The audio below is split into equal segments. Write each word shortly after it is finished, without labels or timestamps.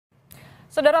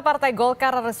Saudara, Partai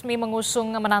Golkar resmi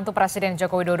mengusung menantu Presiden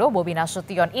Joko Widodo, Bobi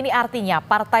Nasution. Ini artinya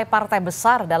partai-partai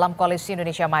besar dalam Koalisi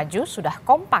Indonesia Maju sudah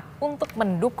kompak untuk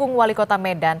mendukung Wali Kota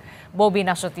Medan, Bobi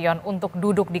Nasution, untuk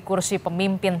duduk di kursi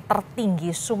pemimpin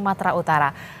tertinggi Sumatera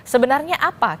Utara. Sebenarnya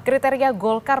apa kriteria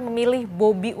Golkar memilih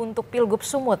Bobi untuk Pilgub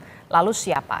Sumut? Lalu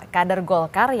siapa kader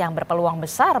Golkar yang berpeluang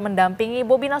besar mendampingi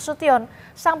Bobi Nasution,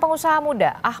 sang pengusaha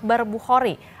muda Akbar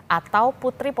Bukhori, atau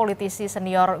putri politisi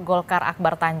senior Golkar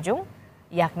Akbar Tanjung,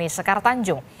 yakni Sekar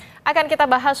Tanjung? Akan kita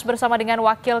bahas bersama dengan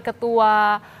Wakil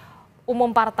Ketua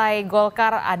Umum Partai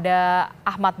Golkar, ada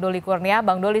Ahmad Doli Kurnia.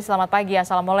 Bang Doli, selamat pagi.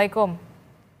 Assalamualaikum.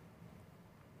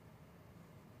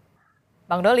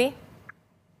 Bang Doli.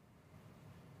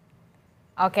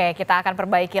 Oke, kita akan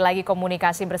perbaiki lagi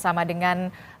komunikasi bersama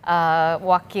dengan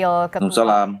Wakil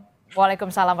Ketua.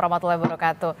 Waalaikumsalam warahmatullahi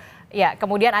wabarakatuh. Ya,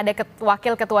 kemudian ada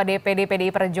Wakil Ketua DPD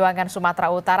PDIP Perjuangan Sumatera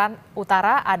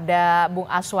Utara, ada Bung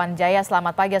Aswan Jaya.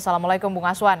 Selamat pagi. Assalamualaikum, Bung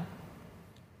Aswan.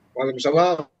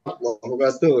 Waalaikumsalam warahmatullahi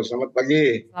wabarakatuh. Selamat pagi.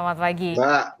 Selamat pagi.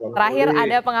 Mbak, terakhir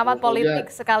ada pengamat politik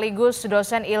sekaligus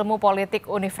dosen ilmu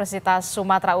politik Universitas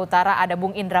Sumatera Utara, ada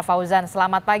Bung Indra Fauzan.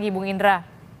 Selamat pagi, Bung Indra.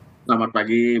 Selamat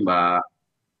pagi, Mbak.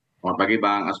 Selamat pagi,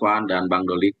 Bang Aswan dan Bang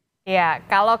Doli. Ya,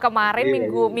 kalau kemarin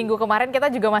minggu kemarin kita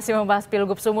juga masih membahas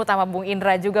Pilgub Sumut sama Bung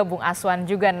Indra juga, Bung Aswan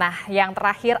juga. Nah, yang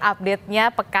terakhir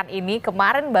update-nya pekan ini,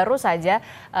 kemarin baru saja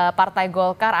Partai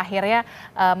Golkar akhirnya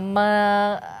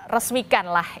meresmikan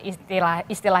lah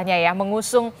istilahnya ya,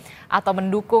 mengusung atau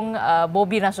mendukung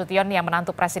Bobi Nasution yang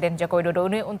menantu Presiden Joko Widodo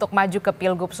ini untuk maju ke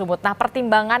Pilgub Sumut. Nah,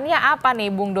 pertimbangannya apa nih,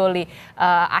 Bung Doli?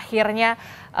 Akhirnya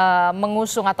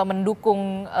mengusung atau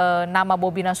mendukung nama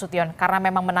Bobi Nasution karena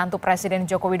memang menantu Presiden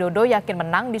Joko Widodo yakin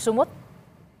menang di Sumut?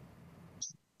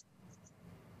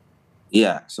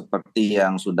 Iya, seperti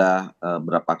yang sudah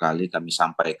berapa kali kami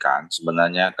sampaikan,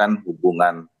 sebenarnya kan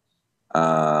hubungan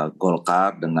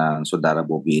Golkar dengan saudara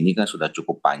Bobi ini kan sudah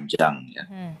cukup panjang ya.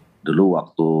 Dulu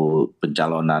waktu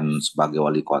pencalonan sebagai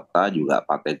wali kota juga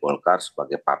Partai Golkar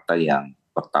sebagai partai yang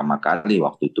pertama kali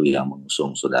waktu itu yang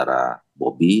mengusung saudara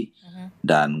Bobi.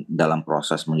 Dan dalam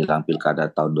proses menjelang pilkada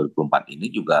tahun 2004 ini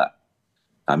juga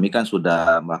kami kan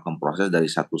sudah melakukan proses dari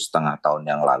 1,5 tahun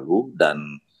yang lalu, dan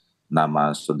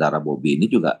nama saudara Bobi ini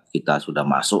juga kita sudah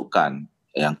masukkan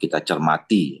yang kita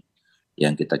cermati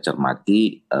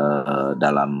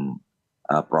dalam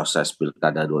proses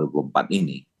pilkada 2004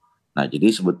 ini. Nah,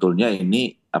 jadi sebetulnya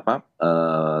ini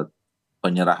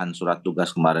penyerahan surat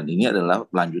tugas kemarin ini adalah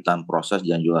lanjutan proses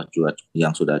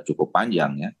yang sudah cukup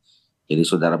panjang ya. Jadi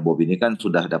saudara Bobi ini kan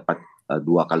sudah dapat 2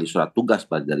 kali surat tugas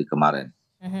dari kemarin.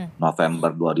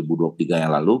 November 2023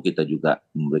 yang lalu kita juga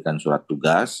memberikan surat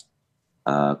tugas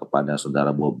kepada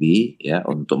saudara Bobi ya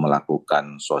untuk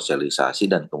melakukan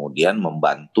sosialisasi dan kemudian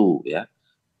membantu ya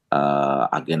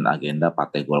agenda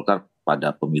Partai Golkar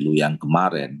pada pemilu yang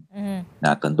kemarin.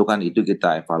 Nah, tentu kan itu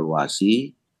kita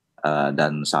evaluasi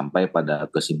dan sampai pada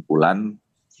kesimpulan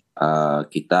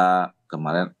kita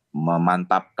kemarin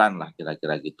memantapkan lah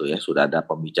kira-kira gitu ya. Sudah ada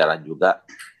pembicaraan juga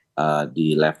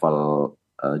di level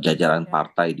jajaran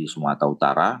partai di Sumatera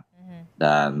Utara,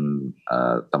 dan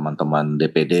teman-teman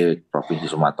DPD Provinsi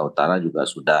Sumatera Utara juga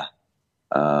sudah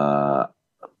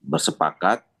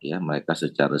bersepakat ya, mereka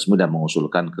secara resmi dan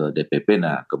mengusulkan ke DPP.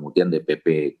 Nah, kemudian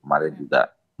DPP kemarin juga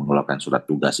mengeluarkan surat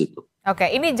tugas itu. Oke,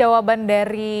 ini jawaban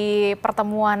dari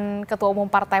pertemuan Ketua Umum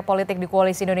Partai Politik di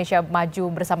Koalisi Indonesia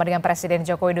Maju bersama dengan Presiden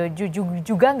Joko Widodo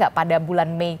juga nggak pada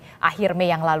bulan Mei, akhir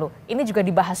Mei yang lalu? Ini juga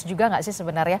dibahas juga nggak sih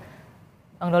sebenarnya,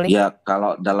 Bang Doli? Ya,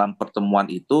 kalau dalam pertemuan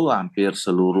itu hampir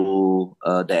seluruh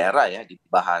daerah ya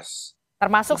dibahas.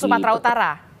 Termasuk Sumatera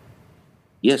Utara?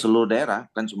 Iya, seluruh daerah.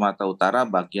 Kan Sumatera Utara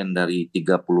bagian dari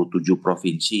 37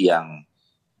 provinsi yang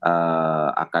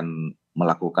akan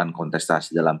melakukan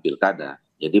kontestasi dalam pilkada.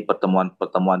 Jadi pertemuan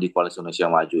di Koalisi Indonesia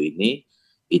Maju ini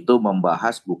itu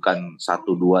membahas bukan 1,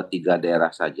 2, 3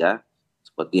 daerah saja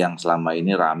seperti yang selama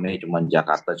ini ramai cuma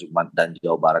Jakarta dan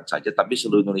Jawa Barat saja, tapi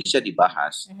seluruh Indonesia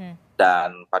dibahas.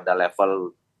 Dan pada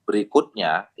level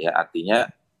berikutnya ya, artinya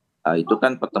itu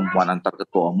kan pertemuan antar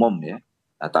ketua umum ya.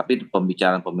 Nah, tapi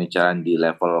pembicaraan di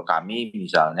level kami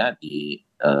misalnya di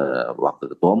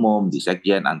wakil ketua umum, di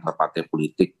sekjen, antar partai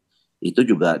politik, itu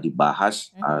juga dibahas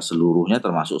seluruhnya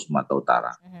termasuk Sumatera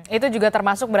Utara. Itu juga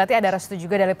termasuk berarti ada restu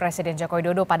juga dari Presiden Joko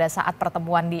Widodo pada saat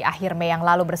pertemuan di akhir Mei yang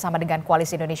lalu bersama dengan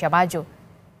Koalisi Indonesia Maju?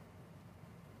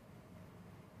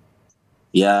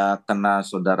 Ya, karena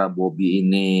saudara Bobi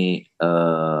ini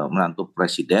menantu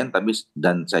presiden,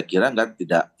 dan saya kira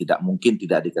tidak mungkin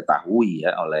tidak diketahui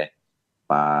ya oleh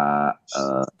Pak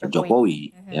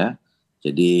Jokowi ya.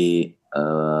 Jadi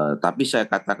tapi saya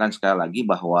katakan sekali lagi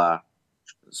bahwa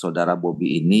saudara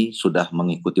Bobi ini sudah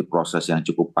mengikuti proses yang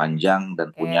cukup panjang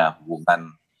dan punya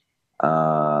hubungan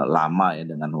lama ya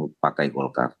dengan Partai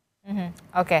Golkar.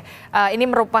 Oke, ini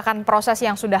merupakan proses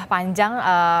yang sudah panjang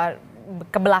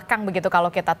ke belakang begitu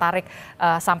kalau kita tarik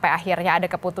sampai akhirnya ada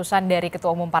keputusan dari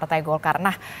Ketua Umum Partai Golkar.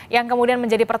 Nah, yang kemudian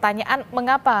menjadi pertanyaan,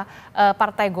 mengapa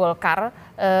Partai Golkar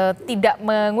tidak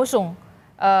mengusung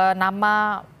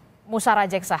nama Musara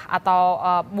Jeksah atau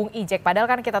Bung Ijek, padahal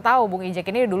kan kita tahu Bung Ijek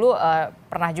ini dulu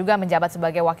pernah juga menjabat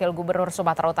sebagai Wakil Gubernur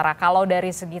Sumatera Utara. Kalau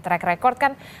dari segi track record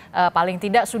kan paling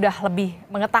tidak sudah lebih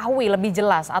mengetahui, lebih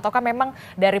jelas, ataukah memang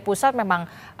dari pusat memang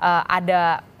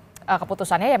ada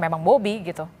keputusannya ya memang Bobi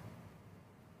gitu?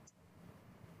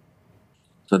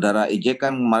 Saudara Ijek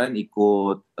kan kemarin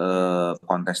ikut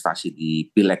kontestasi di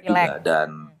Pileg juga,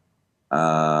 dan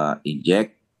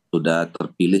Ijek sudah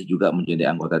terpilih juga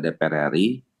menjadi anggota DPR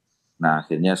RI. Nah,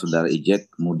 akhirnya saudara Ijek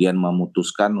kemudian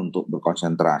memutuskan untuk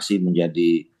berkonsentrasi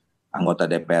menjadi anggota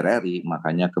DPR RI,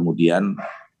 makanya kemudian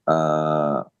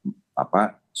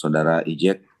saudara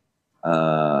Ijek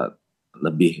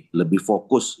lebih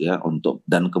fokus ya untuk,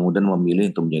 dan kemudian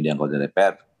memilih untuk menjadi anggota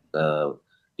DPR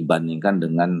dibandingkan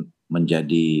dengan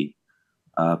menjadi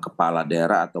kepala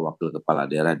daerah atau wakil kepala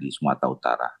daerah di Sumatera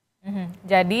Utara.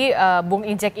 Jadi Bung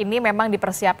Ijek ini memang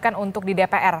dipersiapkan untuk di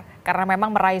DPR karena memang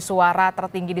meraih suara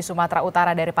tertinggi di Sumatera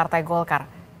Utara dari Partai Golkar.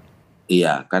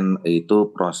 Iya, kan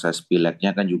itu proses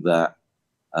pileknya kan juga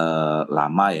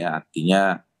lama ya,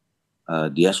 artinya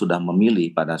dia sudah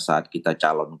memilih pada saat kita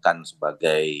calonkan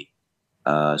sebagai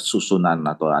susunan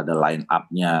atau ada line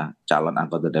up-nya calon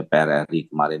anggota DPR RI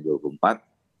kemarin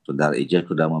 24, saudara Ijek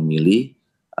sudah memilih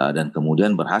dan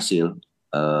kemudian berhasil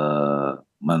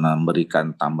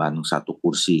memberikan tambahan 1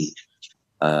 kursi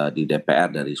di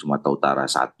DPR dari Sumatera Utara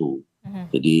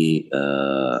 1. Jadi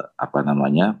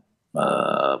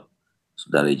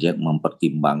saudara Ijek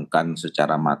mempertimbangkan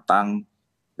secara matang,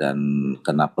 dan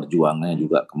karena perjuangannya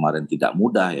juga kemarin tidak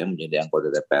mudah ya menjadi anggota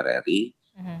DPR RI.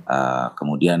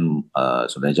 Kemudian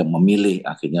saudara Ijek memilih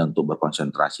akhirnya untuk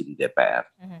berkonsentrasi di DPR.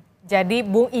 Jadi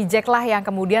Bung Ijek lah yang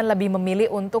kemudian lebih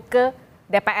memilih untuk ke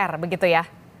DPR begitu ya,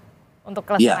 untuk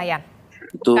ke Senayan.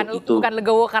 Bukan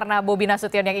legowo karena Bobi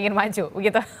Nasution yang ingin maju,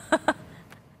 begitu?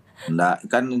 Enggak,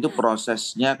 kan itu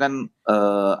prosesnya kan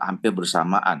hampir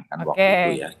bersamaan kan waktu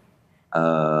itu ya.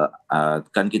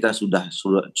 Kan kita sudah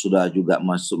juga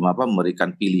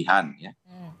memberikan pilihan ya.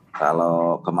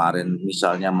 Kalau kemarin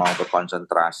misalnya mau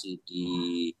berkonsentrasi di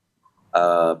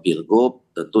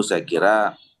Pilgub, tentu saya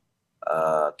kira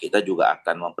kita juga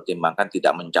akan mempertimbangkan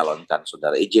tidak mencalonkan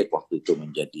saudara Ijek waktu itu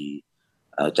menjadi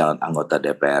calon anggota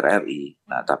DPR RI.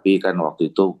 Nah, tapi kan waktu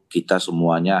itu kita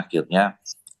semuanya akhirnya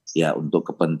ya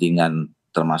untuk kepentingan,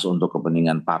 termasuk untuk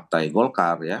kepentingan Partai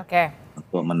Golkar ya,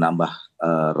 untuk menambah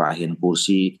rahin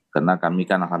kursi, karena kami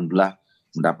kan alhamdulillah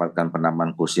mendapatkan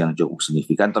penambahan kursi yang cukup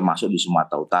signifikan termasuk di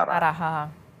Sumatera Utara.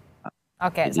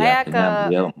 Jadi saya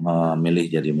beliau memilih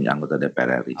jadi anggota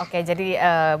DPR RI. Jadi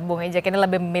Bung Ijek ini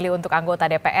lebih memilih untuk anggota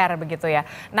DPR begitu ya.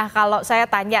 Nah, kalau saya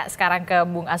tanya sekarang ke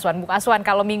Bung Aswan,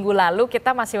 kalau minggu lalu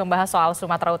kita masih membahas soal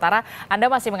Sumatera Utara,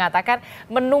 Anda masih mengatakan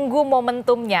menunggu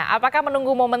momentumnya. Apakah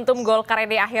menunggu momentum Golkar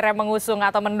ini akhirnya mengusung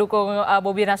atau mendukung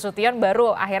Bobi Nasution,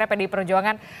 baru akhirnya PDI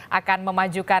Perjuangan akan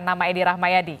memajukan nama Edi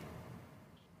Rahmayadi?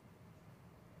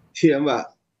 Iya Mbak,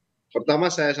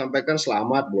 pertama saya sampaikan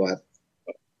selamat buat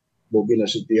Bobi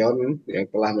Nasution yang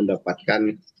telah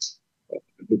mendapatkan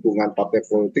dukungan partai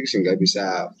politik sehingga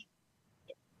bisa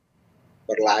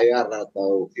berlayar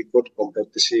atau ikut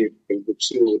kompetisi Pilgub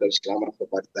Sumut, dan selamat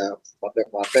kepada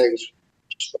partai-partai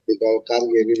seperti Golkar,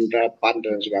 Gerindra, PAN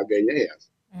dan sebagainya ya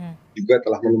juga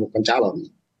telah menemukan calon.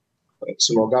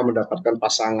 Semoga mendapatkan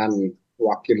pasangan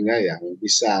wakilnya yang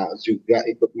bisa juga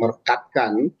ikut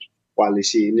merekatkan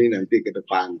koalisi ini nanti ke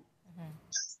depan.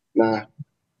 Nah,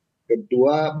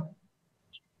 kedua,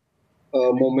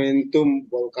 momentum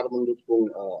Golkar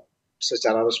mendukung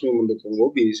secara resmi mendukung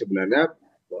Bobi sebenarnya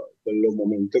belum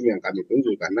momentum yang kami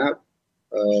tunggu, karena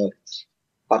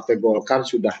Partai Golkar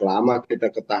sudah lama kita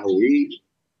ketahui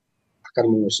akan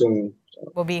mengusung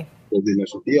Bobi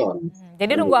Nasution.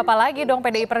 Jadi nunggu apa lagi dong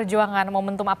PDI Perjuangan?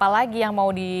 Momentum apa lagi yang mau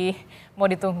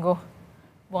ditunggu,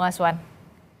 Bung Aswan?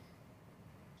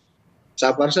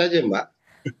 Sabar saja Mbak.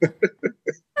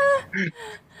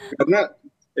 Karena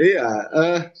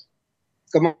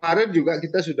kemarin juga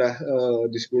kita sudah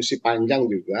diskusi panjang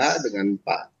juga dengan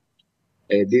Pak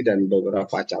Edi dan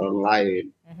beberapa calon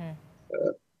lain,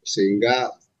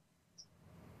 sehingga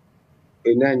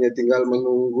ini hanya tinggal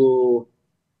menunggu,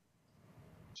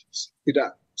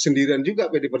 tidak sendirian juga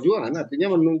PDI Perjuangan,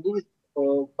 artinya menunggu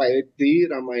Pak Edi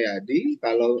Rahmayadi,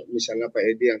 kalau misalnya Pak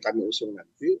Edi yang kami usung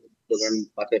nanti dengan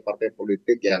partai-partai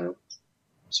politik yang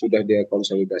sudah dia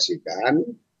konsolidasikan.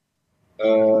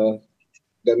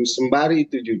 Dan sembari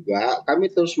itu juga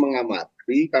kami terus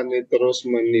mengamati, kami terus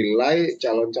menilai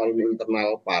calon-calon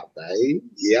internal partai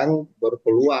yang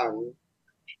berpeluang.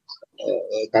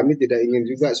 Kami tidak ingin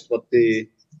juga seperti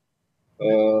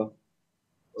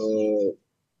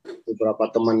beberapa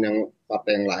teman yang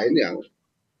partai yang lain yang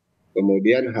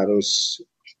kemudian harus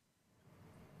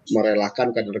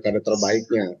merelakan kader-kader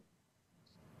terbaiknya,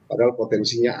 padahal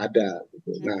potensinya ada.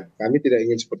 Gitu. Nah, kami tidak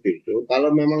ingin seperti itu.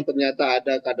 Kalau memang ternyata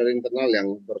ada kader internal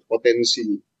yang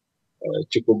berpotensi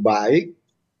cukup baik,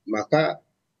 maka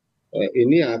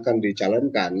ini yang akan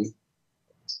dicalonkan.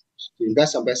 Sehingga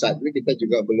sampai saat ini kita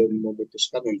juga belum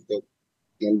memutuskan untuk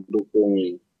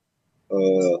mendukung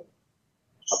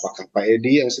apakah Pak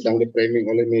Edi yang sedang di-framing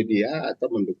oleh media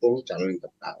atau mendukung calon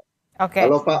internal.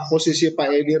 Kalau posisi Pak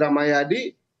Edi Rahmayadi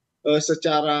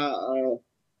secara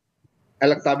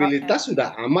elektabilitas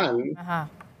sudah aman,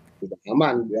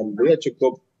 dan dia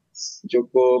cukup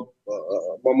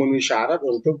memenuhi syarat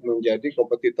untuk menjadi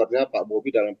kompetitornya Pak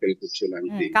Bobi dalam Pilgub Sumut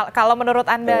nanti. Kalau menurut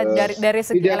Anda dari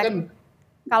segi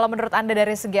kalau menurut Anda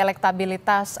dari segi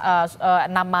elektabilitas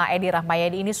nama Edi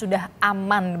Rahmayadi ini sudah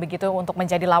aman begitu untuk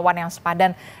menjadi lawan yang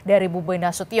sepadan dari Bobi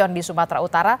Nasution di Sumatera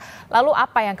Utara. Lalu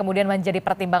apa yang kemudian menjadi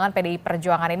pertimbangan PDI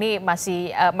Perjuangan ini masih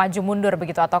maju mundur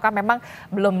begitu, ataukah memang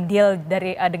belum deal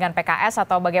dengan PKS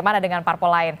atau bagaimana dengan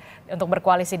parpol lain untuk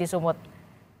berkoalisi di Sumut?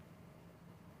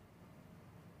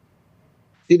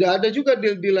 Tidak ada juga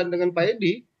deal-dealan dengan Pak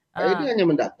Edi. Pak Edi hanya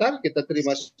mendaftar, kita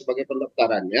terima sebagai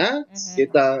pendaftarannya,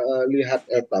 kita lihat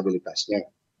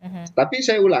elektabilitasnya. Tapi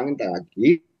saya ulangin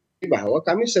lagi bahwa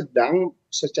kami sedang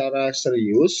secara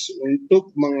serius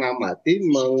untuk mengamati,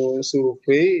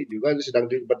 mengsurvei, juga sedang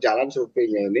berjalan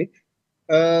surveinya ini,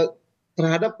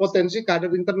 terhadap potensi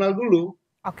kader internal dulu.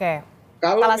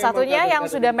 Kalau salah satunya yang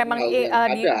sudah memang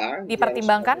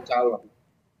dipertimbangkan?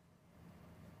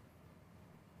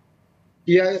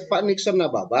 Ya, Pak Nixon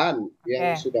Nababan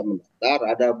yang sudah mendaftar,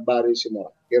 ada Bari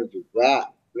Simorakir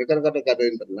juga. Ini kan kader-kader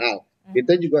internal.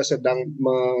 Kita juga sedang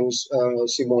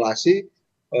mensimulasi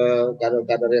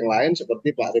kader-kader yang lain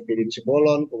seperti Pak Ripidin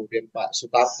Sibolon, kemudian Pak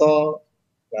Sutarto,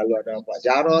 lalu ada Pak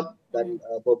Jarod, dan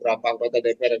beberapa anggota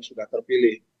DPR yang sudah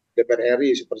terpilih DPR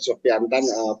RI seperti Sofiantan,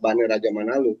 Bani Raja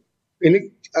Manalu.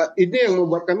 Ini yang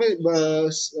membuat kami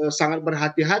sangat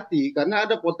berhati-hati karena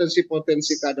ada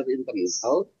potensi-potensi kader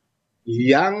internal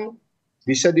yang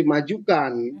bisa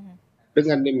dimajukan.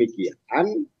 Dengan demikian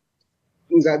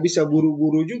nggak bisa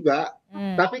buru-buru juga.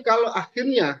 Tapi kalau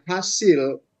akhirnya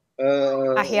hasil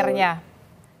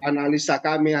analisa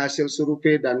kami, hasil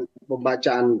survei dan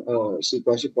pembacaan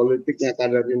situasi politiknya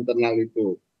kader internal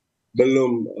itu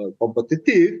belum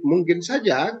kompetitif, mungkin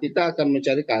saja kita akan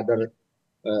mencari kader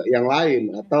yang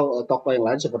lain atau tokoh yang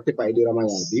lain seperti Pak Edi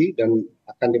Rahmayadi, dan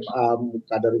akan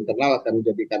kader internal akan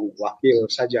dijadikan wakil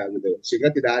saja gitu,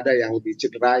 sehingga tidak ada yang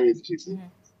dicederai di situ.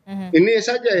 Ini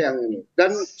saja yang ini.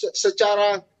 Dan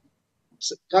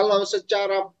kalau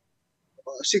secara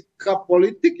sikap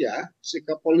politik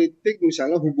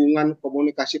misalnya hubungan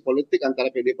komunikasi politik antara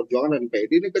PDI Perjuangan dan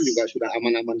PDI ini kan juga sudah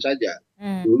aman-aman saja.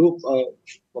 Dulu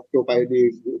waktu Pak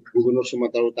Edi Gubernur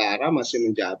Sumatera Utara masih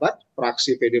menjabat,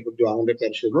 fraksi PDI Perjuangan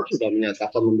DPR Sumut sudah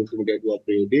menyatakan mendukung dia 2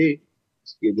 periode,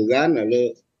 gitu kan.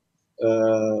 Lalu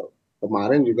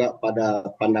kemarin juga pada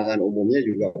pandangan umumnya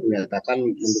juga menyatakan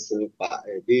mendukung Pak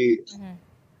Edi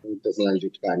untuk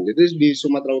melanjutkan. Jadi di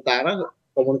Sumatera Utara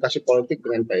komunikasi politik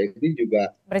dengan Pak Edi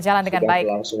juga berjalan dengan baik,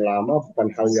 berlangsung lama, bukan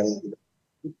hal yang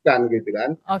bukan gitu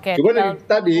kan. Cuma dari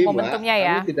tadi Mbak,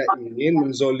 kami tidak ingin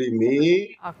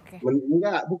menzolimi,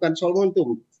 bukan soal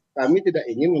momentum. Kami tidak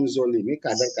ingin menzolimi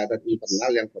kader-kader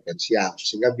internal yang potensial,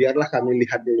 sehingga biarlah kami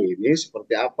lihat dulu ini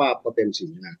seperti apa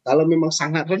potensinya. Kalau memang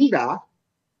sangat rendah,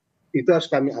 itu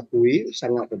harus kami akui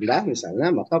sangat rendah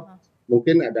misalnya, maka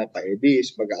mungkin ada Pak Edi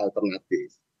sebagai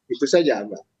alternatif. Itu saja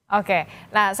Mbak.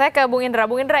 Nah saya ke Bung Indra.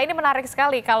 Bung Indra, ini menarik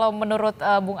sekali kalau menurut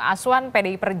Bung Aswan,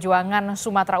 PDI Perjuangan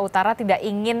Sumatera Utara tidak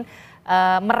ingin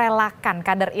merelakan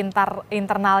kader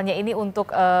internalnya ini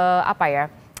untuk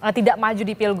tidak maju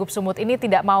di Pilgub Sumut ini,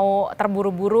 tidak mau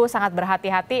terburu-buru, sangat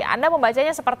berhati-hati. Anda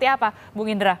membacanya seperti apa,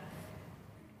 Bung Indra?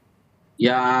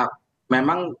 Ya,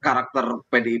 memang karakter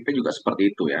PDIP juga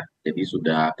seperti itu ya. Jadi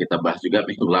sudah kita bahas juga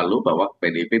minggu lalu bahwa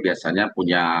PDIP biasanya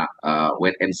punya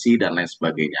wait and see dan lain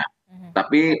sebagainya.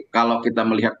 Tapi kalau kita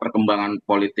melihat perkembangan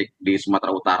politik di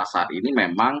Sumatera Utara saat ini,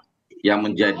 memang yang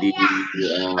menjadi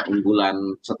unggulan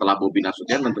setelah Bobi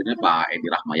Nasution tentunya Pak Edi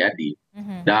Rahmayadi.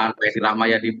 Dan Pak Edi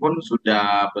Rahmayadi pun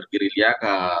sudah bergerilya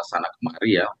ke sana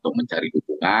kemari ya untuk mencari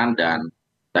dukungan, dan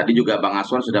Tadi juga Bang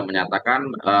Aswan sudah menyatakan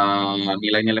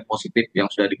nilai-nilai positif yang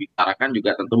sudah dibicarakan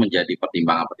juga tentu menjadi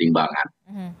pertimbangan-pertimbangan.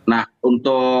 Nah,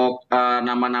 untuk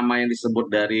nama-nama yang disebut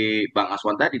dari Bang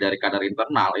Aswan tadi dari kader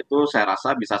internal itu saya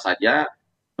rasa bisa saja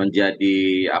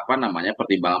menjadi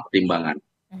pertimbangan-pertimbangan.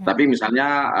 Tapi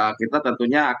misalnya kita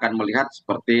tentunya akan melihat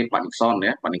seperti Pak Nixon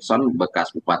ya, Pak Nixon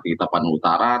bekas Bupati Tapanuli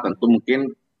Utara, tentu mungkin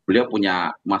beliau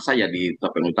punya masa ya di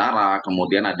Tapanuli Utara,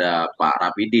 kemudian ada Pak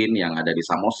Rapidin yang ada di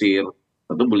Samosir,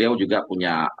 tentu beliau juga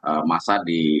punya masa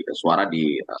di suara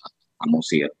di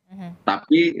Samosir.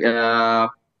 Tapi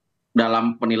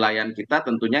dalam penilaian kita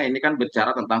tentunya ini kan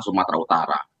bicara tentang Sumatera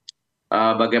Utara.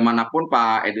 Bagaimanapun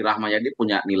Pak Edi Rahmayadi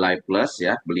punya nilai plus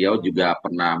ya, beliau juga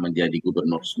pernah menjadi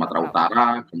gubernur Sumatera Utara,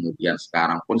 kemudian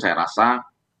sekarang pun saya rasa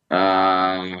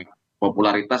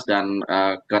popularitas dan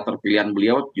keterpilihan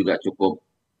beliau juga cukup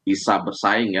bisa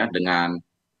bersaing ya dengan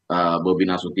Bobi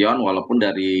Nasution, walaupun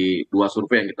dari dua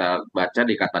survei yang kita baca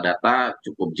di Kata Data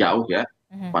cukup jauh ya,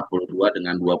 42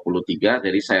 dengan 23,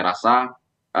 jadi saya rasa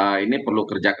ini perlu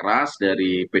kerja keras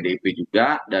dari PDIP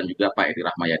juga dan juga Pak Edi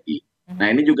Rahmayadi. Nah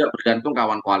ini juga bergantung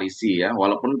kawan koalisi ya,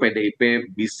 walaupun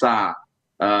PDIP bisa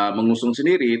mengusung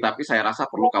sendiri, tapi saya rasa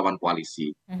perlu kawan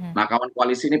koalisi. Nah kawan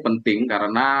koalisi ini penting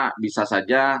karena bisa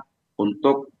saja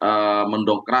untuk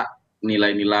mendongkrak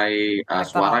nilai-nilai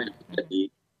suara yang jadi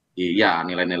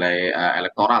nilai-nilai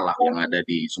elektoral lah yang ada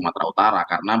di Sumatera Utara,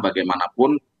 karena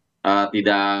bagaimanapun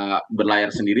tidak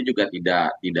berlayar sendiri juga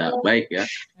tidak baik ya,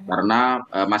 karena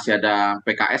masih ada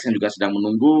PKS yang juga sedang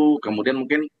menunggu, kemudian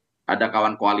mungkin ada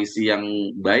kawan koalisi yang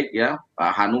baik ya,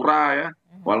 Hanura ya,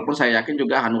 walaupun saya yakin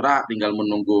juga Hanura tinggal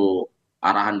menunggu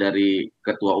arahan dari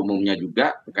ketua umumnya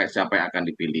juga terkait siapa yang akan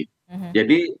dipilih.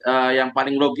 Jadi yang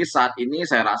paling logis saat ini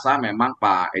saya rasa memang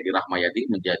Pak Edi Rahmayadi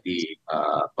menjadi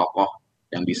tokoh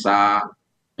yang bisa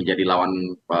menjadi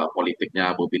lawan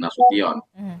politiknya Bobi Nasution.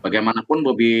 Bagaimanapun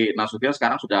Bobi Nasution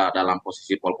sekarang sudah dalam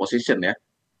posisi pole position ya,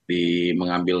 di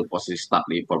mengambil posisi start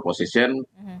di pole position.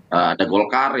 Ada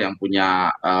Golkar yang punya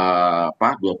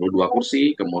 22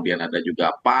 kursi, kemudian ada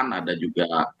juga PAN, ada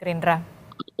juga Gerindra,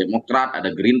 Demokrat, ada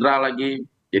Gerindra lagi.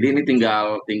 Jadi ini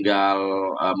tinggal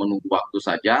menunggu waktu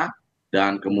saja,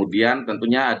 dan kemudian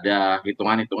tentunya ada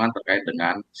hitungan-hitungan terkait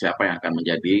dengan siapa yang akan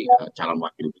menjadi calon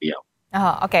wakil beliau.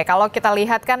 Oke. Kalau kita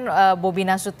lihat kan Bobi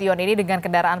Nasution ini dengan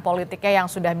kendaraan politiknya yang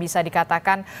sudah bisa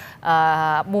dikatakan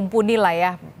mumpuni lah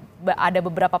ya. Ada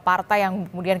beberapa partai yang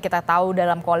kemudian kita tahu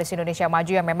dalam Koalisi Indonesia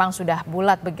Maju yang memang sudah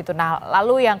bulat begitu. Nah,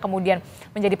 lalu yang kemudian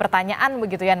menjadi pertanyaan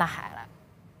begitu ya,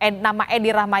 nama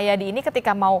Edi Rahmayadi ini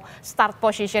ketika mau start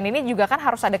position ini juga kan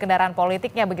harus ada kendaraan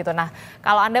politiknya begitu. Nah,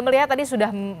 kalau Anda melihat tadi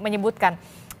sudah menyebutkan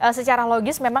secara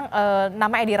logis memang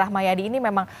nama Edi Rahmayadi ini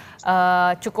memang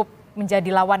cukup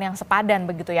menjadi lawan yang sepadan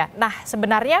begitu ya. Nah,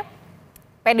 sebenarnya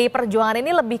PDI Perjuangan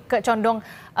ini lebih condong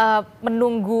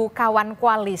menunggu kawan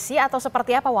koalisi atau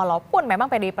seperti apa, walaupun memang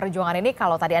PDI Perjuangan ini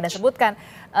kalau tadi Anda sebutkan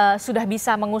sudah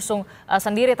bisa mengusung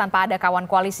sendiri tanpa ada kawan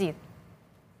koalisi.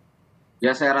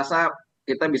 Ya saya rasa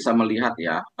kita bisa melihat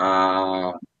ya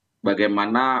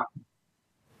bagaimana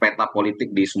peta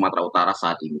politik di Sumatera Utara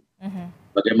saat ini.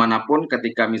 Bagaimanapun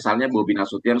ketika misalnya Bobi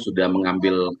Nasution sudah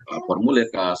mengambil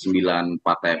formulir ke 9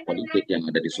 partai politik yang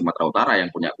ada di Sumatera Utara yang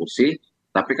punya kursi,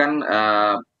 tapi kan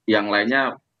yang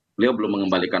lainnya beliau belum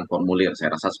mengembalikan formulir,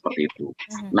 saya rasa seperti itu.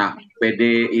 Nah,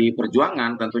 PDI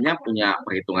Perjuangan tentunya punya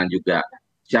perhitungan juga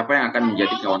siapa yang akan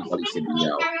menjadi kawan koalisi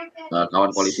beliau,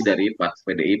 kawan koalisi dari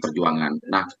PDI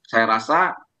Perjuangan. Nah, saya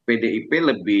rasa PDIP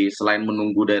lebih selain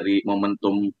menunggu dari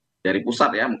momentum dari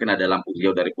pusat ya, mungkin ada lampu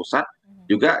hijau dari pusat,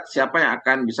 juga siapa yang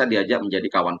akan bisa diajak menjadi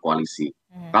kawan koalisi.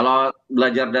 Kalau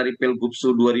belajar dari Pilgub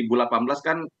Su 2018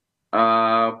 kan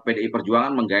PDI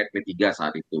Perjuangan menggait P3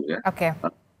 saat itu ya.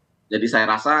 Jadi saya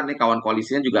rasa nih kawan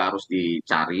koalisinya juga harus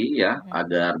dicari ya,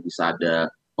 agar bisa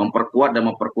ada memperkuat dan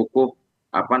memperkukuh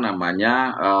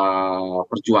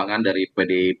perjuangan dari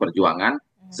PDI Perjuangan,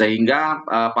 sehingga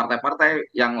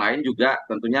partai-partai yang lain juga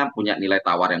tentunya punya nilai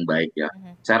tawar yang baik ya.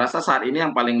 Saya rasa saat ini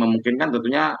yang paling memungkinkan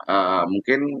tentunya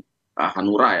mungkin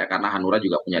Hanura ya, karena Hanura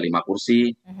juga punya 5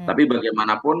 kursi, tapi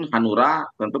bagaimanapun Hanura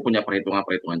tentu punya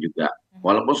perhitungan-perhitungan juga.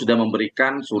 Walaupun sudah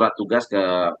memberikan surat tugas ke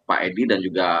Pak Edi dan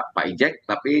juga Pak Ijek,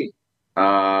 tapi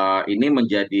ini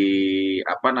menjadi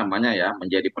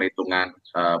menjadi perhitungan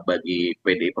bagi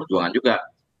PDI Perjuangan juga.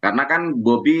 Karena kan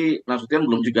Bobi Nasution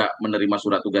belum juga menerima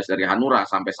surat tugas dari Hanura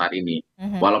sampai saat ini.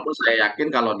 Walaupun saya yakin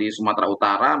kalau di Sumatera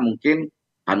Utara mungkin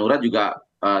Hanura juga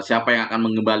siapa yang akan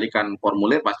mengembalikan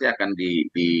formulir pasti akan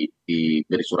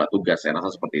diberi surat tugas, saya rasa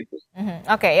seperti itu.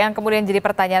 Oke, yang kemudian jadi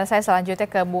pertanyaan saya selanjutnya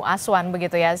ke Bu Aswan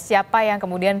begitu ya, siapa yang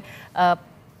kemudian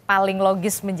paling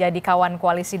logis menjadi kawan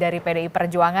koalisi dari PDI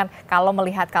Perjuangan kalau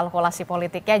melihat kalkulasi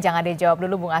politiknya? Jangan dijawab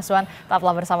dulu Bung Aswan,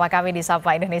 tetaplah bersama kami di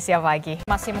Sapa Indonesia Pagi.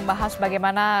 Masih membahas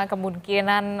bagaimana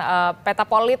kemungkinan peta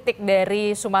politik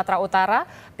dari Sumatera Utara,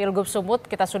 Pilgub Sumut.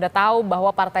 Kita sudah tahu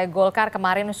bahwa Partai Golkar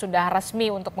kemarin sudah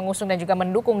resmi untuk mengusung dan juga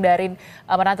mendukung dari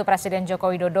menantu Presiden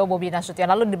Joko Widodo, Bobi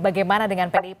Nasution. Lalu bagaimana dengan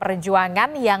PDI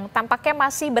Perjuangan yang tampaknya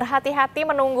masih berhati-hati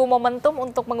menunggu momentum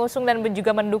untuk mengusung dan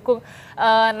juga mendukung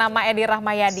nama Edi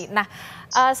Rahmayadi. Nah,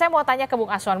 saya mau tanya ke Bung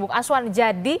Aswan. Bung Aswan,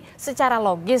 jadi secara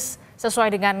logis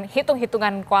sesuai dengan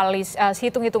hitung-hitungan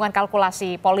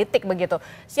kalkulasi politik begitu,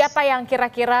 siapa yang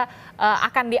kira-kira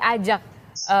akan diajak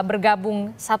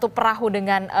bergabung satu perahu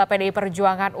dengan PDI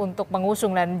Perjuangan untuk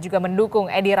mengusung dan juga mendukung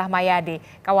Edi Rahmayadi?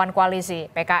 Kawan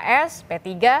koalisi PKS,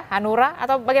 P3, Hanura,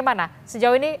 atau bagaimana?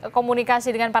 Sejauh ini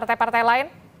komunikasi dengan partai-partai lain?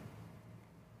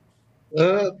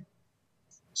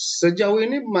 Sejauh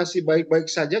ini masih baik-baik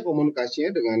saja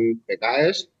komunikasinya dengan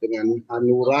PKS, dengan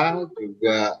Hanura,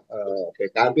 juga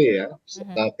PKB ya,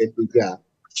 serta P3.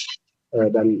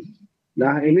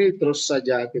 Nah ini terus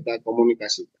saja kita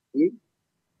komunikasikan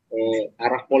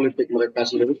arah politik mereka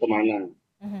sendiri kemana.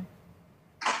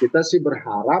 Kita sih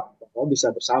berharap bahwa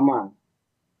bisa bersama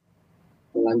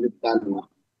melanjutkan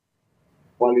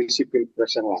koalisi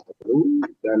pilpres yang lalu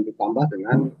dan ditambah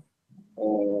dengan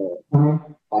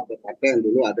partai-partai yang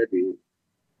dulu ada di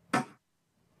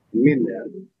MIN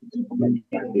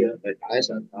ya,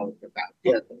 PKS atau PKB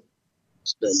atau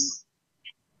Nasdem.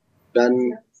 Dan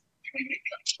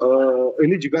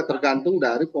ini juga tergantung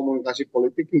dari komunikasi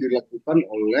politik yang dilakukan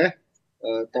oleh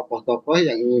tokoh-tokoh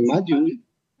yang ingin maju.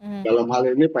 Dalam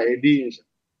hal ini Pak Edi,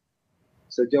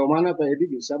 sejauh mana Pak Edi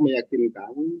bisa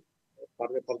meyakinkan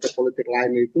partai-partai politik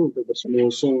lain itu untuk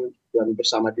bersungguh-sungguh dan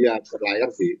bersama dia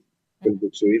berlayar di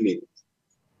Pilgub ini.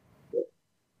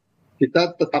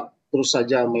 Kita tetap terus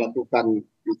saja melakukan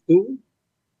itu,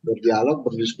 berdialog,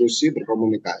 berdiskusi,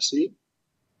 berkomunikasi,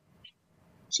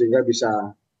 sehingga bisa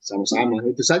sama-sama.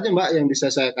 Itu saja Mbak yang bisa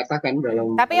saya katakan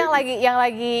dalam. Tapi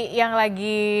yang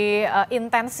lagi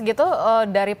intens gitu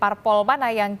dari parpol mana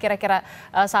yang kira-kira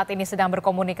saat ini sedang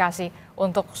berkomunikasi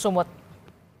untuk Sumut?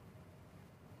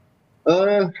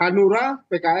 Hanura,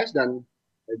 PKS, dan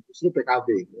justru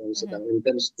PKB yang sedang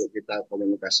intens untuk kita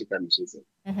komunikasikan di situ.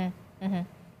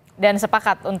 Dan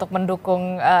sepakat untuk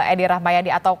mendukung Edi Rahmayadi,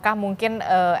 ataukah mungkin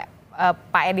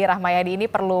Pak Edi Rahmayadi ini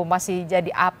perlu masih jadi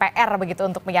APR begitu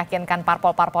untuk meyakinkan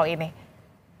parpol-parpol ini?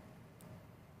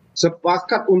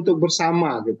 Sepakat untuk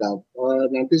bersama kita.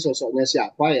 Nanti sosoknya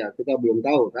siapa ya kita belum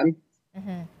tahu kan.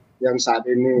 Yang saat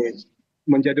ini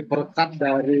menjadi perekat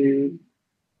dari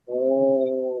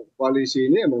koalisi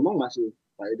ini ya memang masih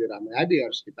Pak Edi Rahmayadi,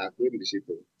 harus kita akui di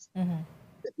situ.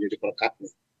 Jadi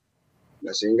perekatnya.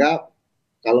 Nah, sehingga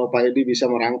kalau Pak Edi bisa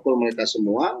merangkul mereka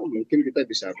semua, mungkin kita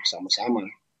bisa bersama-sama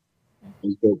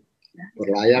untuk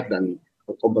berlayar dan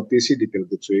berkompetisi di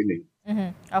Pilgub ini.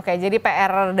 Oke, jadi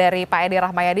PR dari Pak Edi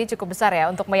Rahmayadi cukup besar ya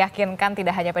untuk meyakinkan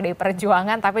tidak hanya PDI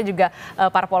Perjuangan tapi juga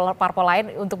parpol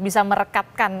lain untuk bisa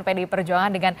merekatkan PDI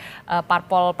Perjuangan dengan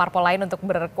parpol lain untuk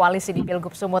berkoalisi di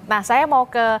Pilgub Sumut. Nah, saya mau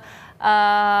ke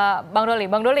Bang Doli.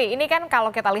 Bang Doli, ini kan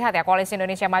kalau kita lihat ya, Koalisi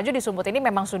Indonesia Maju di Sumut ini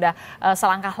memang sudah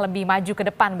selangkah lebih maju ke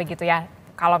depan begitu ya.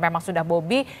 Kalau memang sudah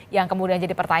Bobi, yang kemudian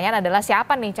jadi pertanyaan adalah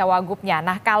siapa nih cawagupnya.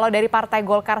 Nah, kalau dari Partai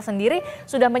Golkar sendiri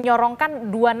sudah menyorongkan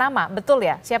 2 nama, betul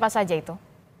ya? Siapa saja itu?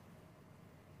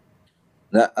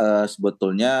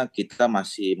 Sebetulnya kita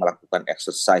masih melakukan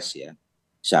exercise ya.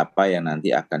 Siapa yang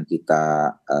nanti akan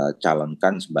kita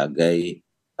calonkan sebagai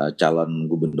calon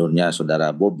gubernurnya saudara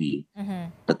Bobi.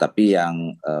 Tetapi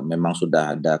yang memang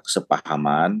sudah ada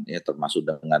kesepahaman ya, termasuk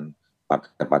dengan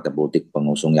partai-partai politik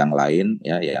pengusung yang lain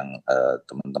ya, yang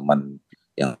teman-teman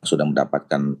yang sudah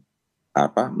mendapatkan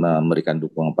memberikan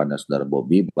dukungan pada saudara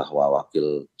Bobi bahwa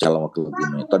calon wakil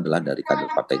gubernur itu adalah dari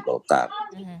kader Partai Golkar.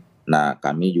 Nah,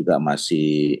 kami juga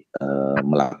masih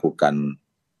melakukan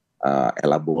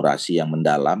elaborasi yang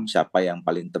mendalam siapa yang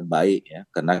paling terbaik ya,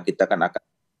 karena kita kan akan.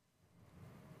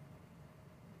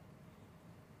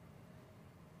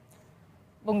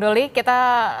 Bung Doli, kita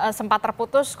sempat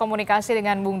terputus komunikasi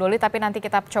dengan Bung Doli, tapi nanti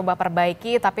kita coba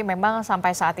perbaiki. Tapi memang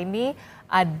sampai saat ini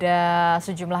ada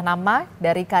sejumlah nama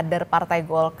dari kader Partai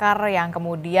Golkar yang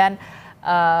kemudian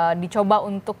dicoba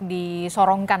untuk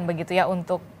disorongkan begitu ya,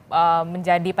 untuk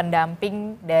menjadi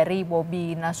pendamping dari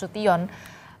Bobi Nasution.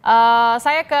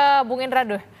 Saya ke Bung Indra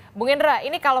deh. Bung Indra,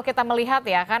 ini kalau kita melihat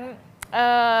ya kan,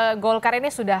 Golkar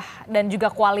ini sudah dan juga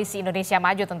Koalisi Indonesia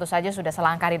Maju tentu saja sudah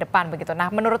selangkah di depan begitu.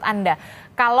 Nah, menurut Anda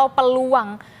kalau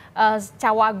peluang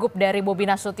cawagup dari Bobi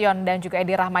Nasution dan juga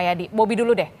Edi Rahmayadi, Bobi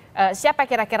dulu deh, siapa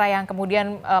kira-kira yang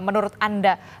kemudian menurut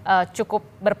Anda cukup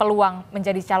berpeluang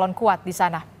menjadi calon kuat di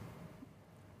sana?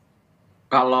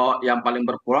 Kalau yang paling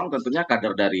berpeluang tentunya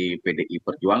kader dari PDI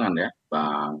Perjuangan ya,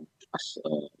 Bang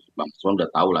Aswan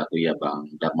udah tahu lah tuh ya, Bang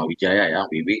Dharma Wijaya ya,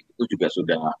 Wiwi itu juga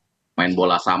sudah main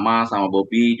bola sama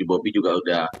Bobi juga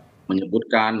udah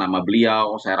menyebutkan nama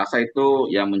beliau. Saya rasa itu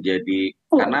yang menjadi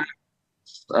karena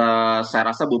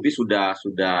saya rasa Bobi sudah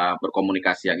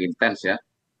berkomunikasi yang intens ya.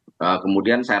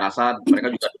 Kemudian saya rasa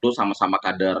mereka juga dulu sama-sama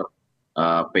kader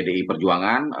PDI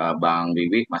Perjuangan, Bang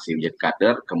Wiwi masih menjadi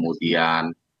kader,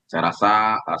 kemudian saya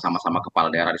rasa sama-sama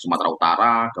kepala daerah di Sumatera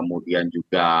Utara, kemudian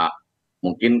juga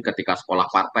mungkin ketika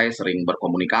sekolah partai sering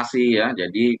berkomunikasi ya,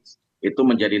 jadi itu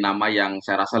menjadi nama yang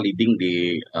saya rasa leading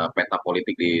di peta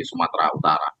politik di Sumatera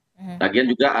Utara.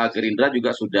 Lagian juga Gerindra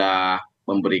juga sudah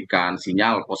memberikan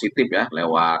sinyal positif ya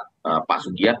lewat Pak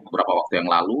Sugiat beberapa waktu yang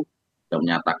lalu sudah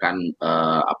menyatakan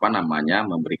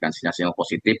memberikan sinyal-sinyal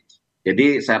positif.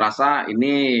 Jadi saya rasa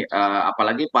ini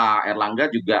apalagi Pak Airlangga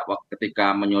juga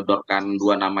ketika menyodorkan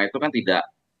dua nama itu kan tidak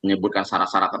menyebutkan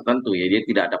syarat-syarat tertentu ya, jadi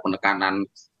tidak ada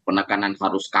penekanan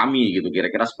harus kami gitu,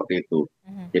 kira-kira seperti itu.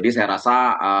 Jadi saya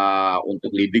rasa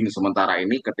untuk leading sementara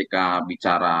ini ketika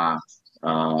bicara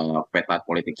peta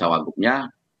politik cawagupnya,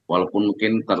 walaupun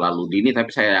mungkin terlalu dini, tapi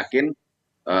saya yakin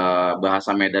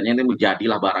bahasa medannya ini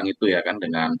menjadilah barang itu ya kan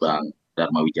dengan Bang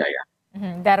Dharma Wijaya.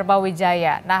 Dharma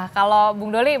Wijaya. Nah, kalau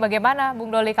Bung Doli bagaimana?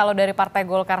 Bung Doli kalau dari Partai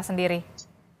Golkar sendiri?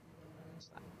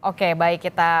 Oke,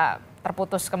 baik, kita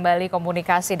terputus kembali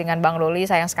komunikasi dengan Bang Doli.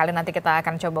 Sayang sekali, nanti kita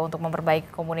akan coba untuk memperbaiki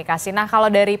komunikasi. Nah,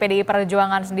 kalau dari PDI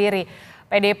Perjuangan sendiri,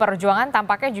 PDI Perjuangan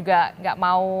tampaknya juga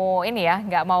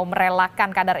nggak mau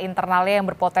merelakan kader internalnya yang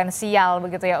berpotensial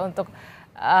begitu ya untuk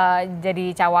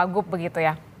jadi cawagup begitu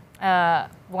ya,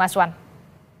 Bung Aswan.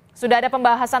 Sudah ada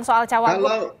pembahasan soal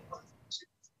cawagup?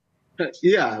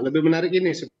 Iya, lebih menarik ini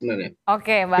sebenarnya.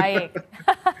 Oke, baik.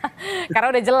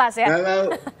 Karena udah jelas ya.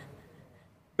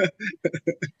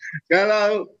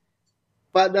 Kalau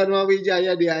Pak Dharma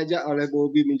Wijaya diajak oleh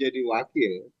Bobi menjadi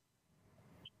wakil,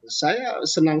 saya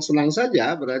senang-senang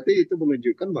saja, berarti itu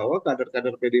menunjukkan bahwa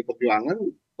kader-kader PDI Perjuangan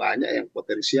banyak yang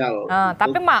potensial.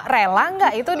 Tapi rela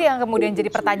nggak? Itu dia yang kemudian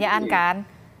jadi pertanyaan kan.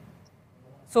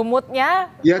 Sumutnya,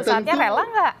 ya, pusatnya rela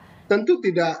nggak? Tentu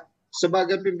tidak.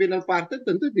 Sebagai pimpinan partai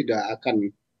tentu tidak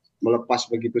akan melepas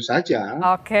begitu saja.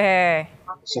 Oke.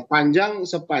 Sepanjang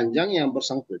yang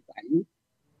bersangkutan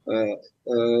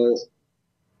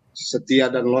setia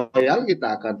dan loyal,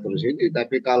 kita akan terus ini.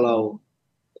 Tapi kalau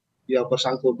yang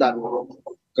bersangkutan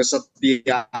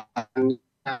kesetiaan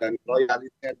dan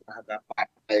loyalitas terhadap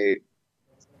partai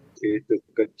itu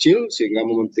kecil sehingga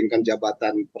mementingkan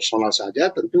jabatan personal saja,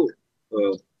 tentu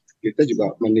kita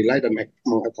juga menilai dan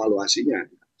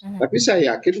mengevaluasinya. Tapi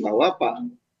saya yakin bahwa Pak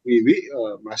Wiwi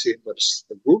masih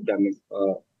berteguh dan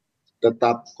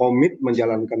tetap komit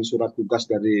menjalankan surat tugas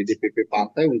dari DPP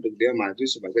partai untuk dia maju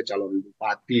sebagai calon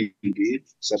bupati di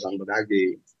Serdang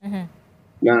Bedagai.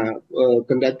 Nah,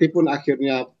 kendati pun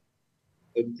akhirnya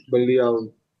beliau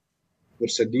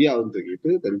bersedia untuk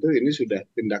itu, tentu ini sudah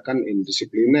tindakan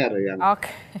indisipliner yang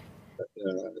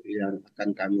akan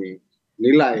kami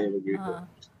nilai begitu.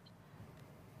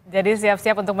 Jadi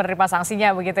siap-siap untuk menerima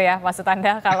sanksinya begitu ya, maksud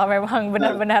Anda, kalau memang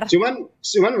benar-benar.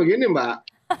 Cuman begini Mbak,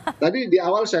 tadi di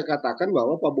awal saya katakan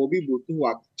bahwa Pak Bobi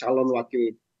butuh calon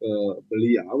wakil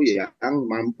beliau yang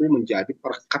mampu menjadi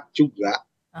perekat juga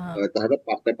terhadap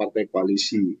partai-partai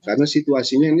koalisi. Karena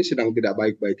situasinya ini sedang tidak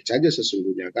baik-baik saja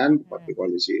sesungguhnya kan partai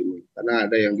koalisi ini. Karena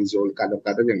ada yang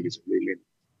kader-kader yang dizolimin.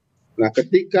 Nah,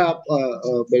 ketika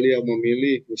beliau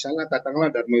memilih, misalnya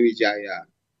katakanlah Dharma Wijaya,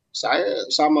 saya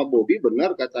sama Bobi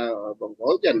benar kata Bang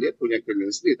Fauzan, dia punya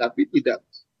chemistry tapi tidak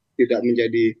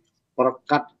menjadi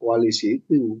perekat koalisi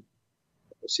itu,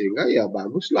 sehingga ya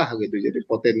baguslah gitu, jadi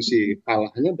potensi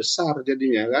kalahnya besar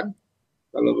jadinya kan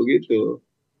kalau begitu,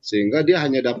 sehingga dia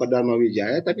hanya dapat Dharma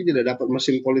Wijaya tapi tidak dapat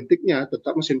mesin politiknya,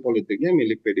 tetap mesin politiknya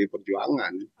milik PDI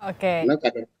Perjuangan. Karena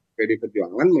kader PDI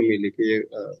Perjuangan memiliki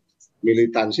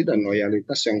militansi dan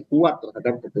loyalitas yang kuat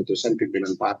terhadap keputusan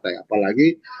pimpinan partai,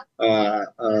 apalagi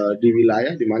di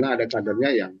wilayah di mana ada kadernya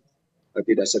yang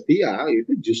tidak setia,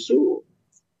 itu justru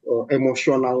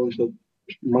emosional untuk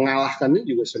mengalahkannya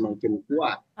juga semakin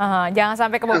kuat. Jangan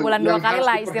sampai kebobolan dua kali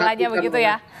lah istilahnya begitu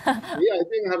ya. Iya,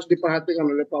 itu yang harus diperhatikan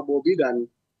oleh Pak Bobi dan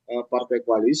partai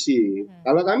koalisi.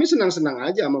 Kalau kami senang-senang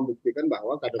aja membuktikan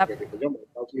bahwa kader PDIP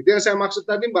mau. Itu yang saya maksud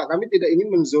tadi, Mbak, kami tidak ingin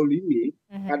menzolimi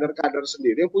kader-kader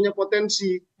sendiri yang punya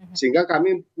potensi, sehingga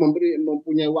kami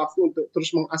mempunyai waktu untuk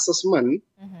terus mengasesmen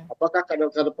apakah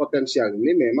kader-kader potensial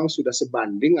ini memang sudah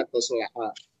sebanding atau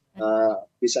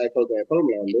bisa apple to apple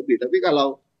melawan lobby. Tapi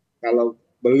kalau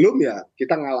belum, ya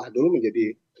kita ngalah dulu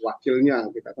menjadi wakilnya,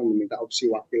 kita akan meminta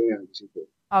opsi wakilnya di situ.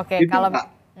 Oke, itu, kalau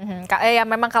Pak. ya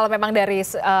kalau memang dari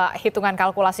hitungan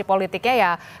kalkulasi politiknya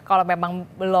ya, kalau memang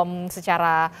belum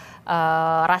secara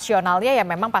rasionalnya ya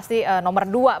memang pasti nomor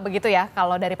 2 begitu ya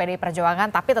kalau dari PDI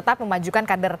Perjuangan, tapi tetap memajukan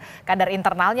kader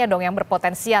internalnya dong yang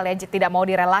berpotensial ya, tidak mau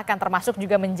direlakan, termasuk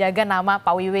juga menjaga nama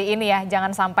Pak Wiwi ini ya,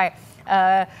 jangan sampai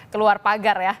keluar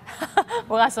pagar ya,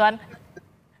 Bung Aswan.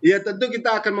 Ya tentu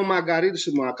kita akan memagari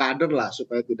semua kader lah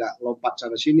supaya tidak lompat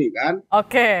sana sini kan.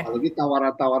 Oke. Apalagi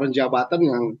tawaran-tawaran jabatan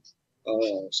yang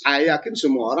saya yakin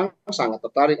semua orang sangat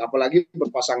tertarik, apalagi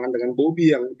berpasangan dengan Bobi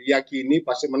yang diyakini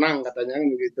pasti menang katanya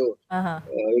begitu.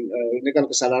 Ini kan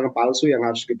kesadaran palsu yang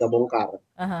harus kita bongkar.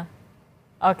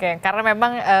 Oke, karena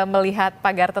memang melihat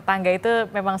pagar tetangga itu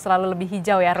memang selalu lebih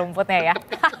hijau ya rumputnya ya.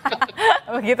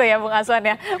 Begitu ya Bung Aswan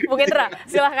ya. Bung Indra,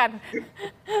 silahkan.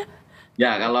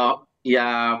 Ya, kalau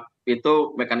ya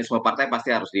itu mekanisme partai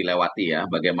pasti harus dilewati ya.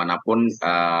 Bagaimanapun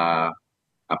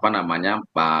Pak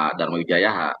Dharma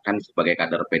Wijaya kan sebagai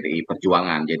kader PDI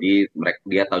Perjuangan, jadi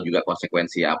dia tahu juga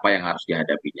konsekuensi apa yang harus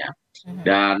dihadapinya.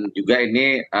 Dan juga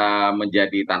ini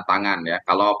menjadi tantangan ya.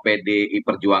 Kalau PDI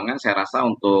Perjuangan saya rasa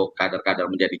untuk kader-kader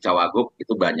menjadi cawagup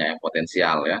itu banyak yang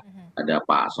potensial ya. Ada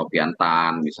Pak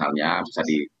Sopiantan misalnya,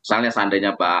 misalnya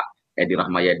seandainya Pak Edi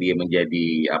Rahmayadi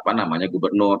menjadi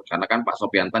gubernur, karena kan Pak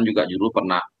Sopiantan juga dulu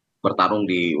pernah bertarung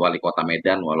di wali kota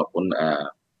Medan walaupun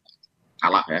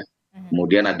kalah ya.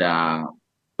 Kemudian ada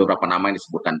beberapa nama yang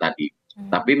disebutkan tadi.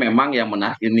 Tapi memang yang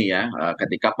menarik ini ya,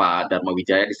 ketika Pak Dharma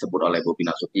Wijaya disebut oleh Bobi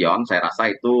Nasution, saya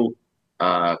rasa itu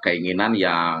keinginan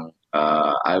yang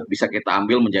bisa kita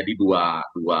ambil menjadi dua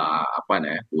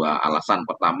alasan.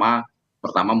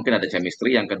 Pertama mungkin ada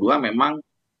chemistry, yang kedua memang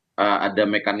ada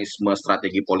mekanisme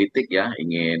strategi politik ya,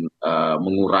 ingin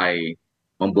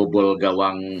membobol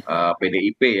gawang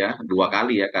PDIP ya 2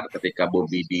 kali ya, karena ketika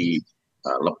Bobi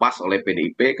lepas oleh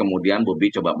PDIP, kemudian Bobi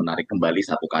coba menarik kembali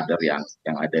satu kader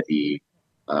yang ada di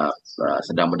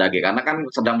Sedang Bedage, karena kan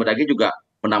Sedang Bedage juga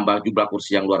menambah jumlah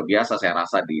kursi yang luar biasa saya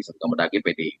rasa di Sedang Bedage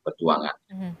PDI Perjuangan.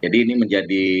 Jadi ini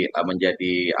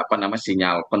menjadi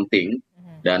sinyal penting,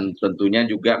 dan tentunya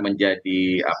juga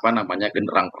menjadi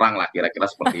genderang perang lah kira-kira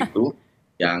seperti itu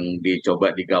yang dicoba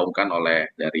digaungkan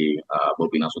oleh dari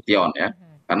Bobi Nasution ya.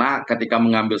 Karena ketika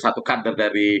mengambil satu kader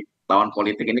dari lawan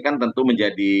politik ini kan tentu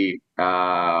menjadi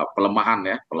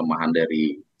pelemahan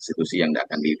dari institusi yang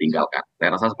akan ditinggalkan.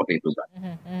 Saya rasa seperti itu, Mbak.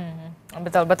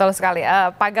 Betul sekali.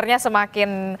 Pagarnya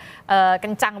semakin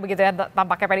kencang begitu ya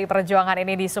tampaknya PDI Perjuangan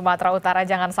ini di Sumatera Utara.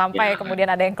 Jangan sampai kemudian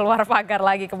ada yang keluar pagar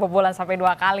lagi, kebobolan sampai 2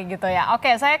 kali gitu ya.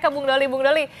 Oke, saya ke Bung Doli.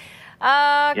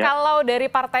 Kalau dari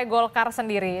Partai Golkar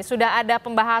sendiri sudah ada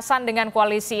pembahasan dengan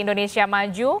Koalisi Indonesia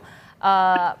Maju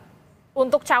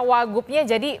untuk cawagupnya,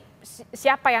 jadi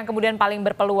siapa yang kemudian paling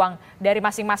berpeluang dari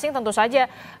masing-masing? Tentu saja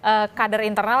kader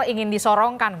internal ingin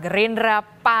disorongkan, Gerindra,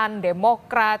 PAN,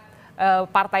 Demokrat,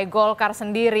 Partai Golkar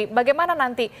sendiri. Bagaimana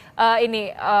nanti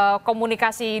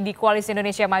komunikasi di Koalisi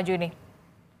Indonesia Maju ini?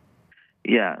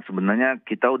 Iya, sebenarnya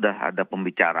kita udah ada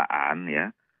pembicaraan ya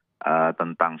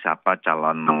tentang siapa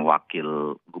calon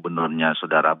wakil gubernurnya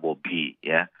saudara Bobi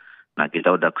ya. Nah,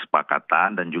 kita udah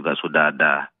kesepakatan dan juga sudah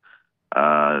ada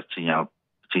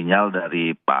sinyal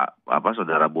dari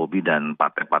saudara Bobi dan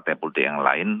partai-partai politik yang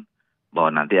lain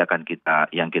bahwa nanti akan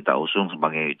kita usung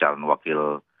sebagai calon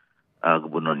wakil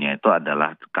gubernurnya itu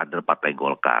adalah kader Partai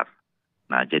Golkar.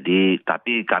 Nah, jadi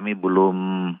tapi kami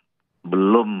belum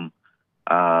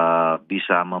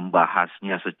bisa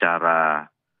membahasnya secara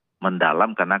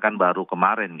mendalam karena kan baru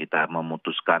kemarin kita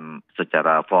memutuskan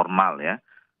secara formal ya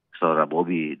saudara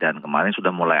Bobi, dan kemarin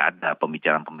sudah mulai ada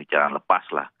pembicaraan lepas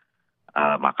lah.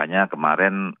 Makanya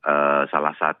kemarin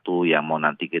salah satu yang mau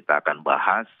nanti kita akan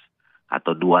bahas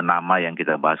atau 2 nama yang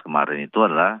kita bahas kemarin itu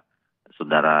adalah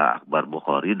saudara Akbar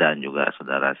Bukhori dan juga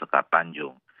saudara Sekar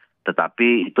Tanjung.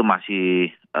 Tetapi itu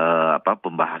masih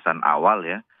pembahasan awal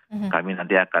ya. Kami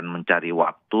nanti akan mencari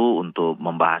waktu untuk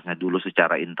membahasnya dulu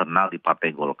secara internal di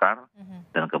Partai Golkar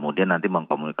dan kemudian nanti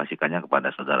mengkomunikasikannya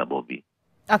kepada saudara Bobi.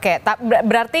 Oke,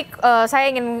 berarti saya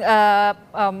ingin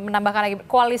menambahkan lagi,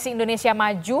 Koalisi Indonesia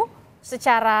Maju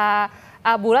secara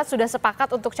bulat sudah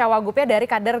sepakat untuk cawagupnya dari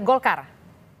kader Golkar?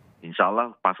 Insya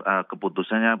Allah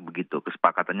keputusannya begitu,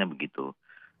 kesepakatannya begitu.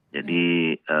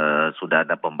 Jadi sudah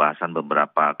ada pembahasan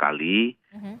beberapa kali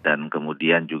dan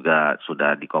kemudian juga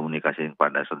sudah dikomunikasikan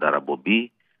kepada saudara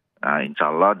Bobi, insya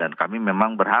Allah, dan kami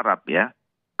memang berharap ya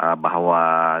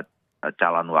bahwa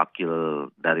calon wakil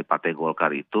dari Partai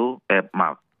Golkar itu,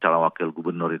 calon wakil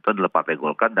gubernur itu adalah Partai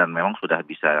Golkar dan memang sudah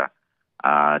bisa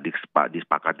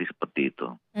disepakati seperti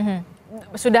itu.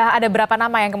 Sudah ada berapa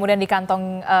nama yang kemudian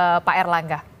dikantong Pak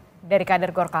Airlangga dari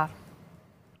kader Golkar?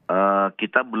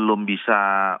 Kita belum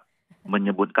bisa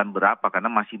menyebutkan berapa karena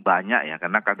masih banyak ya,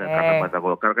 karena kader-kader Partai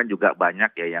Golkar kan juga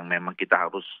banyak ya yang memang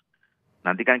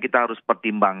nanti kan kita harus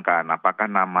pertimbangkan apakah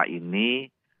nama ini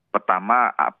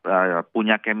pertama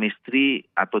punya chemistry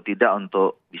atau tidak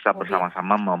untuk bisa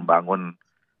bersama-sama membangun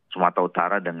Sumatera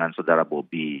Utara dengan saudara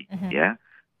Bobi ya.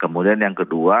 Kemudian yang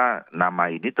kedua, nama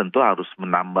ini tentu harus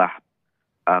menambah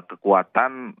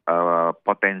kekuatan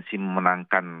potensi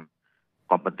memenangkan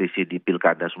kompetisi di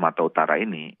Pilkada Sumatera Utara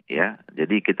ini ya.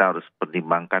 Jadi kita harus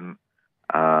pertimbangkan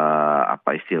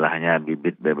apa istilahnya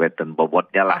bibit bebet dan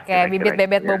bobotnya lah. Oke, bibit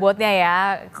bebet bobotnya ya.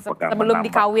 Sebelum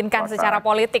dikawinkan secara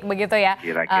politik begitu ya.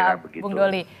 Kira-kira begitu. Bung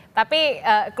Doli. Tapi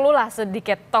kelulah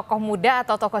sedikit, tokoh muda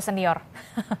atau tokoh senior?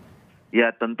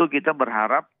 Ya tentu kita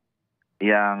berharap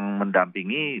yang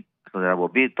mendampingi saudara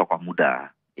Bobi tokoh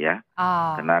muda ya.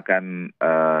 Karena kan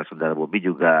saudara Bobi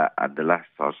juga adalah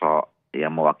sosok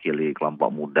yang mewakili kelompok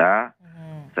muda.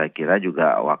 Saya kira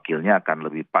juga wakilnya akan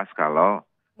lebih pas kalau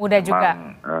muda juga.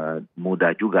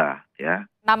 Muda juga ya.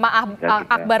 Nama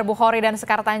Akbar Bukhori dan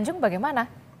Sekar Tanjung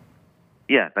bagaimana?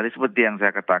 Ya, tadi seperti yang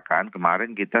saya katakan,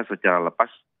 kemarin kita secara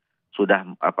lepas sudah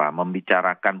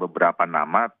membicarakan beberapa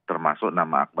nama, termasuk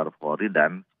nama Akbar Bukhori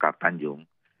dan Sekar Tanjung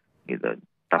gitu.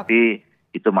 Tapi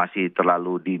itu masih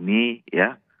terlalu dini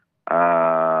ya.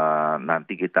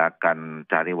 Nanti kita akan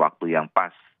cari waktu yang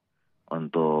pas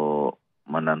untuk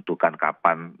menentukan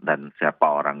kapan dan siapa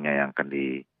orangnya yang akan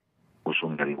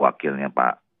diusung dari wakilnya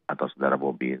Pak atau saudara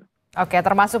Bobi. Oke,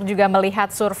 termasuk juga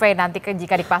melihat survei nanti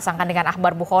jika dipasangkan dengan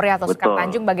Akbar Bukhori atau Sekar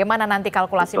Tanjung, bagaimana nanti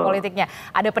kalkulasi politiknya?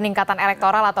 Ada peningkatan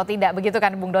elektoral atau tidak, begitu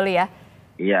kan Bung Doli ya?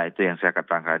 Iya, itu yang saya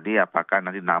katakan tadi, apakah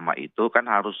nanti nama itu kan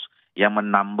harus yang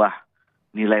menambah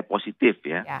nilai positif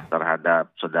ya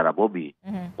terhadap saudara Bobi,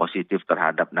 positif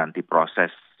terhadap nanti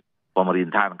proses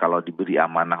pemerintahan kalau diberi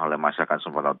amanah oleh masyarakat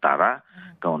Sumatera Utara,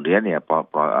 kemudian ya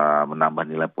menambah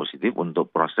nilai positif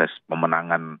untuk proses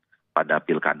pemenangan pada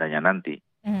pilkadanya nanti.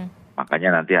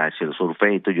 Makanya nanti hasil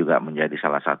survei itu juga menjadi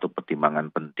salah satu pertimbangan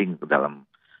penting dalam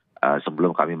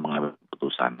sebelum kami mengambil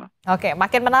keputusan. Oke,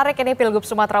 makin menarik ini Pilgub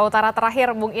Sumatera Utara.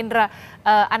 Terakhir Bung Indra,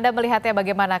 Anda melihatnya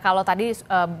bagaimana? Kalau tadi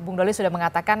Bung Doli sudah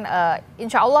mengatakan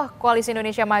insya Allah Koalisi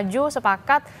Indonesia Maju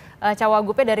sepakat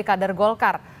cawagupnya dari kader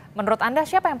Golkar. Menurut Anda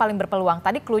siapa yang paling berpeluang?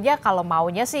 Tadi cluenya kalau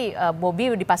maunya sih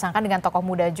Bobi dipasangkan dengan tokoh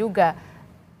muda juga.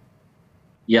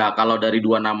 Ya, kalau dari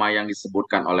dua nama yang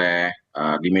disebutkan oleh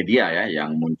di media ya,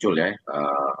 yang muncul ya,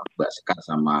 Mbak Sekar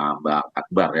sama Mbak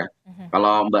Akbar ya.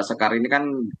 Kalau Mbak Sekar ini kan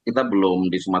kita belum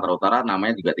di Sumatera Utara,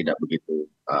 namanya juga tidak begitu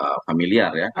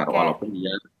familiar ya, karena walaupun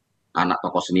dia anak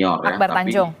tokoh senior ya. Akbar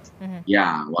Tanjung.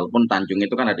 Ya, walaupun Tanjung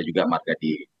itu kan ada juga marga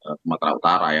di Sumatera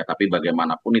Utara ya, tapi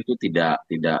bagaimanapun itu tidak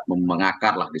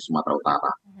mengakar lah di Sumatera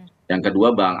Utara. Yang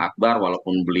kedua Bang Akbar,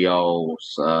 walaupun beliau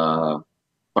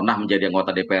pernah menjadi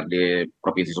anggota DPRD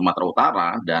Provinsi Sumatera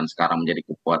Utara dan sekarang menjadi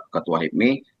ketua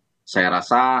HIPMI, saya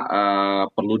rasa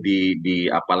perlu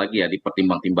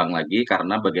dipertimbang-timbang lagi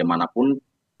karena bagaimanapun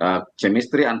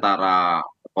chemistry antara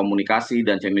komunikasi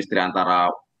dan chemistry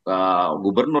antara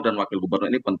gubernur dan wakil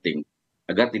gubernur ini penting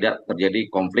agar tidak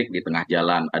terjadi konflik di tengah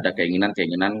jalan, ada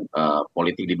keinginan-keinginan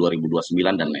politik di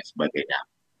 2029 dan lain sebagainya.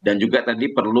 Dan juga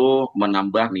tadi perlu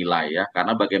menambah nilai ya,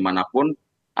 karena bagaimanapun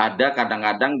ada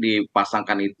kadang-kadang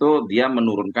dipasangkan itu dia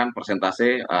menurunkan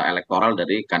persentase elektoral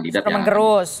dari kandidat yang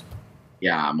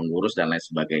mengurus dan lain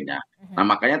sebagainya. Nah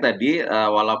makanya tadi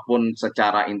walaupun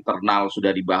secara internal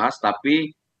sudah dibahas,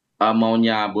 tapi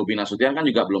maunya Bobi Nasution kan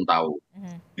juga belum tahu.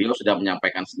 Beliau sudah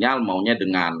menyampaikan sinyal maunya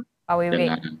dengan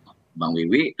Bang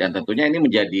Wiwi, dan tentunya ini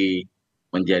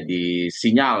menjadi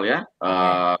sinyal ya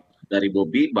dari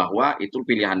Bobi bahwa itu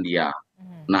pilihan dia.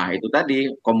 Nah itu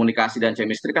tadi komunikasi dan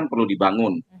chemistry kan perlu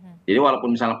dibangun. Jadi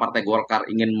walaupun misalnya Partai Golkar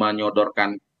ingin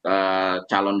menyodorkan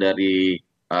calon dari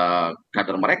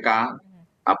kader mereka,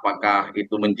 apakah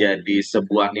itu menjadi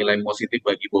sebuah nilai positif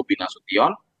bagi Bobi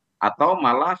Nasution atau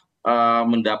malah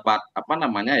mendapat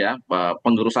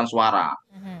pengurusan suara.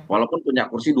 Walaupun punya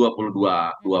kursi 22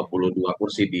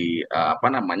 kursi di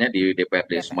di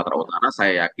DPRD Sumatera Utara,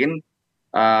 saya yakin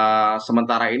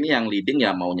sementara ini yang leading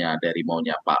ya maunya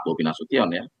Pak Bobi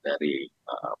Nasution ya, dari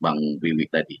Bang Wiwi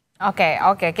tadi.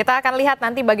 Oke. Kita akan lihat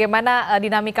nanti bagaimana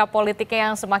dinamika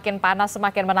politiknya yang semakin panas,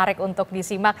 semakin menarik untuk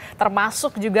disimak,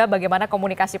 termasuk juga bagaimana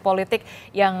komunikasi politik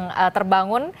yang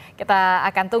terbangun. Kita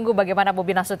akan tunggu bagaimana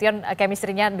Bobi Nasution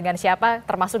chemistry-nya dengan siapa,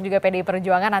 termasuk juga PDI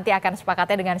Perjuangan nanti akan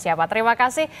sepakatnya dengan siapa. Terima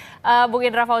kasih Bung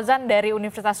Indra Fauzan dari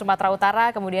Universitas Sumatera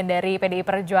Utara, kemudian dari PDI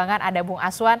Perjuangan ada Bung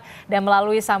Aswan, dan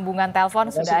melalui sambungan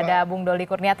telepon sudah ada Bung Doli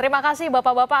Kurnia. Terima kasih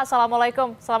Bapak-Bapak,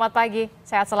 Assalamualaikum, selamat pagi,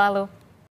 sehat selalu.